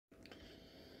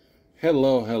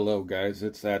Hello, guys.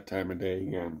 It's that time of day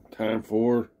again. Time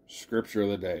for Scripture of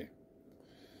the Day.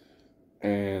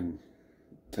 And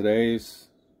it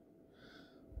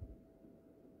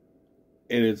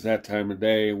is that time of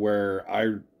day where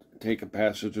I take a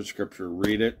passage of Scripture,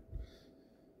 read it,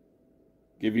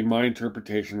 give you my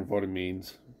interpretation of what it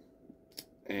means,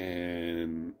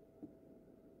 and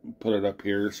put it up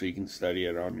here so you can study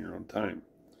it on your own time.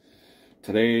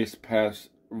 Today's past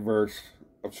verse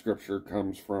of Scripture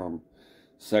comes from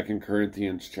 2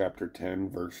 Corinthians chapter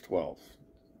 10, verse 12.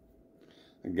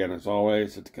 Again, as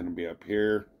always, it's going to be up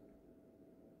here.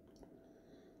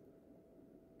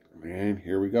 And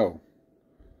here we go.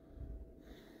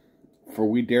 For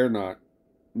we dare not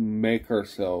make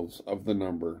ourselves of the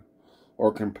number,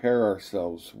 or compare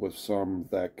ourselves with some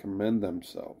that commend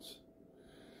themselves.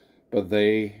 But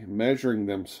they, measuring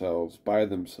themselves by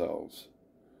themselves,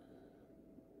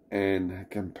 and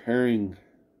comparing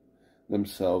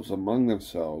themselves among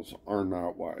themselves, are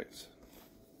not wise.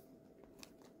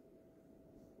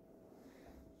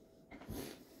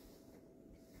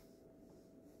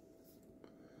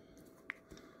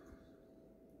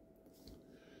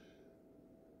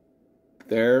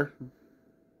 There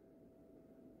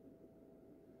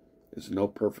is no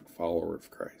perfect follower of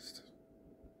Christ.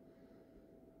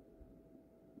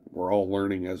 We're all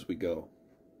learning as we go.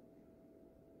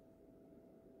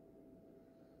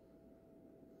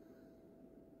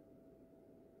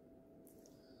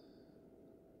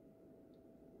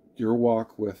 Your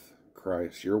walk with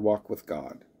Christ, your walk with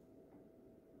God,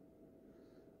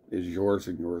 is yours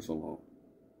and yours alone.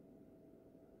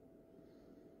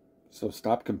 So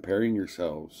stop comparing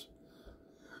yourselves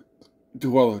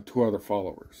to other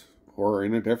followers who are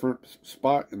in a different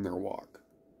spot in their walk.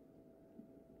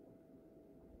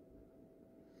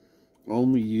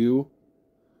 Only you,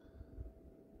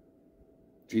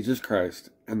 Jesus Christ,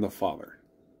 and the Father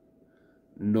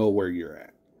know where you're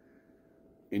at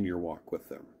in your walk with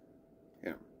them.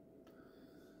 Him.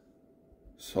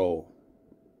 So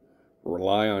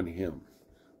rely on Him.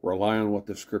 Rely on what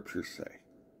the Scriptures say.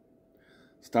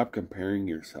 Stop comparing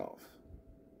yourself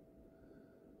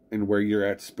and where you're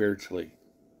at spiritually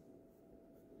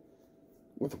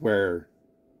with where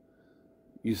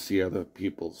you see other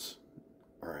people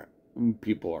are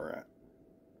at.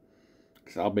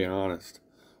 Because I'll be honest,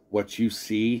 what you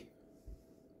see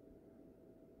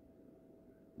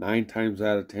 9 times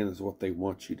out of 10 is what they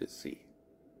want you to see.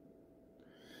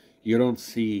 You don't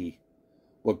see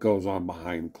what goes on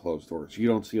behind closed doors. You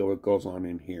don't see what goes on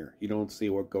in here. You don't see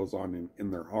what goes on in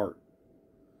their heart.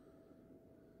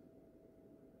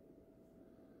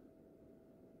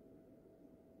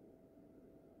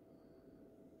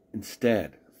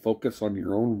 Instead, focus on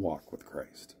your own walk with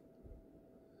Christ.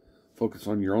 Focus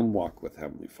on your own walk with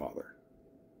Heavenly Father.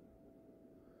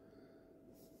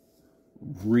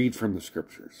 Read from the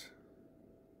Scriptures.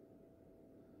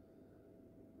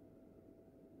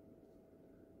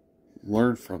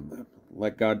 Learn from them.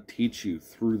 Let God teach you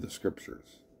through the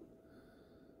Scriptures.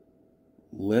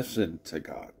 Listen to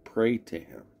God. Pray to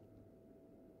Him.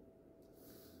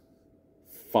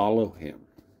 Follow Him.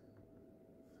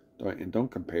 Don't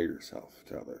compare yourself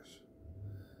to others.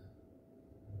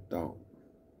 Don't.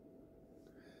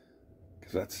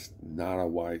 Because that's not a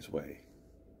wise way.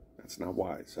 That's not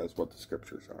wise. That's what the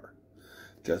Scriptures are.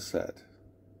 Just said.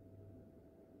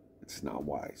 It's not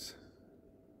wise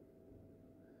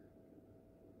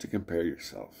to compare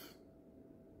yourself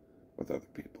with other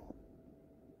people.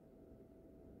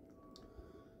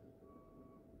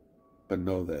 But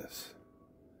know this.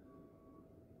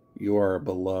 You are a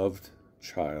beloved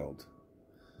child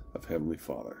of Heavenly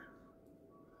Father.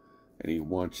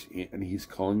 And He's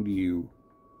calling to you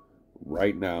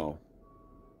right now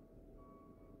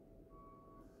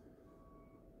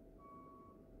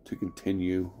to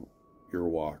continue your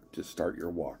walk, to start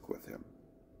your walk with Him.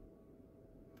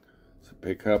 So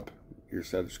pick up your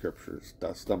set of Scriptures,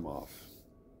 dust them off,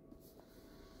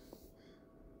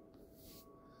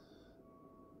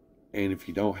 and if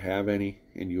you don't have any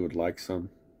and you would like some,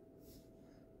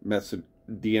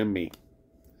 DM me,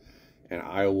 and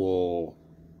I will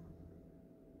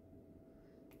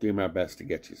do my best to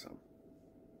get you some.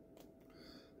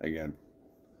 Again,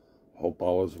 hope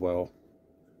all is well.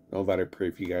 Know that I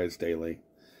pray for you guys daily,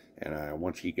 and I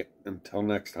want you to until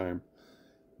next time,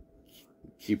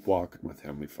 keep walking with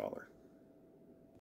Heavenly Father.